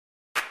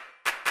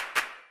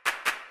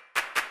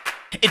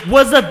It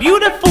was a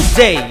beautiful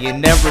day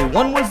and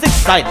everyone was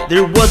excited.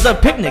 There was a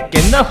picnic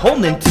and the whole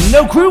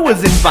Nintendo crew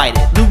was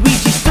invited.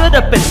 Luigi stood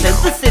up and said,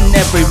 "Listen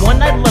everyone,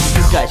 I love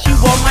you guys. You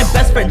are my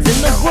best friends in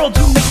the world.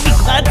 You make me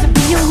glad to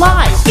be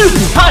alive."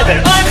 Hi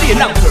there, I'm the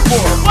announcer for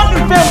a fun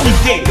new family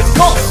game. It's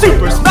called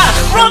Super Smash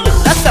Bros.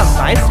 That sounds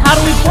nice. How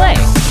do we play?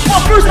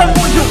 Well, first I'm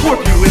going to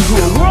warp you into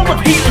a world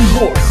of hate and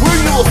war, where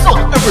you will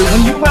assault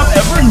everyone you have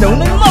ever known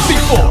and loved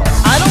before.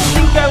 I don't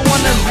think I want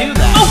to do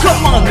that. Oh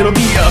come on, it'll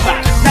be a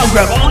match. Now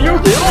grab all your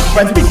little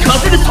friends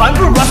because it is time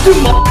for us to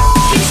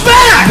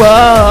smash!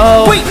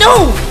 Whoa! Wait,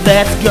 no!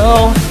 Let's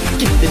go.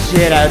 Get the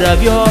shit out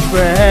of your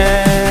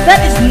friends.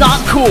 That is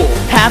not cool.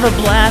 Have a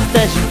blast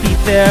as you beat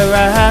their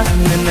ass,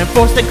 and then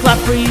force to clap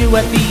for you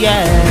at the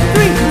end.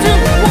 3, 2,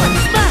 1,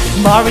 smash!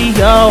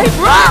 Mario, hey,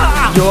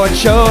 rah! Your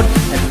chode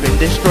has been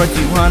destroyed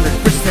 200%.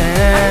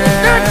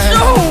 That's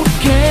so.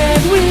 Can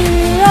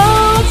we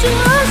all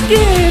just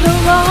get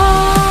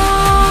along?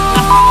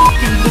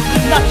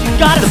 You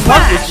gotta the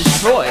park was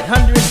destroyed,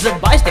 hundreds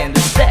of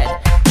bystanders dead.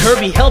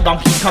 Kirby held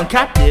Donkey Kong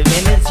captive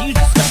in his huge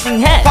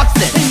disgusting head. Fox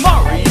said, "Hey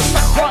Mario,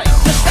 stop crying,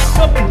 just back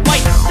up and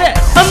fight instead."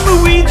 I'm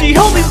Luigi,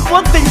 all these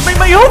blood stains made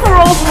my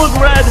overalls look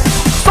red.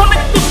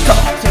 Sonic looked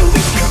up till they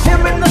kicked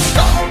him in the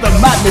stomach. The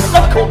madness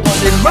of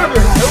cold-blooded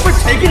murder had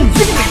overtaken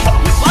Jigglypuff.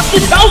 He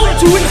blasted Bowser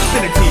to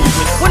infinity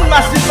with one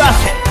massive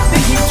ass hit. Then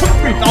he took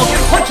 3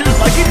 Falcon punches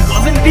like it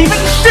wasn't even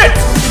shit.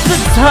 Is the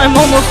time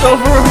almost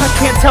over? I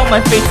can't tell,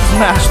 my face is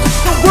mashed.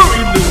 Don't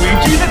worry,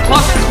 Luigi, the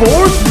clock is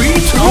 4, 3,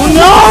 2, oh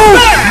no!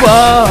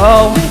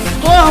 Whoa!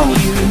 Whoa!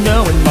 You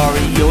know when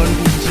Mario and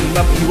Peach team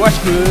up, you are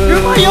screwed.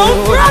 You're my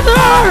own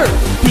brother!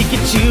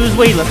 Pikachu's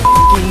way less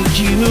f***ing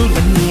cute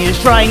when he is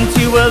trying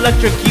to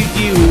electrocute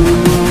you.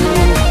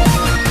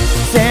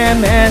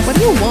 Samus, what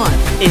do you want?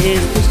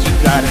 Is pissed you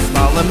got a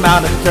small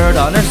amount of dirt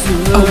on her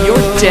suit. Oh,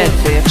 you're dead,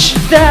 bitch.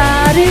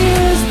 That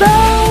is the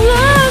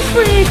last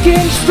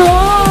freaking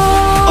straw.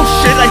 Oh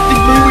shit, I think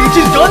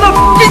Luigi's gonna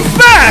f***ing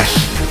smash!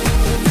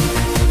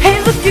 Hey,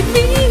 look at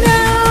me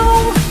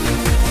now.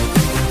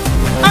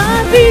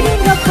 I'm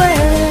beating up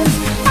friends.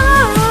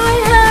 I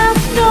have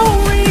no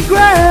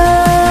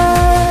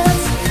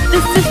regrets.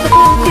 This is the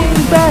f***ing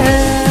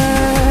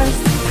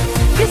best.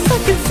 Yes, I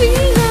can see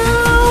now.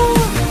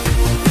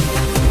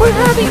 We're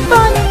having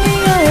fun in the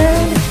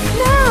end.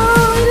 Now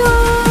it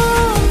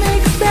all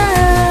makes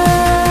sense.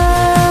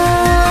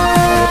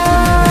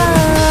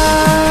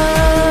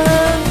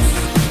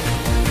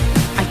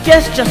 I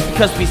guess just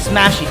because we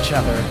smash each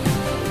other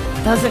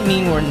doesn't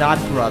mean we're not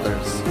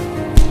brothers.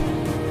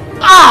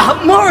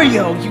 Ah,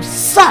 Mario, you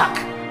suck!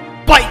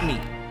 Bite me!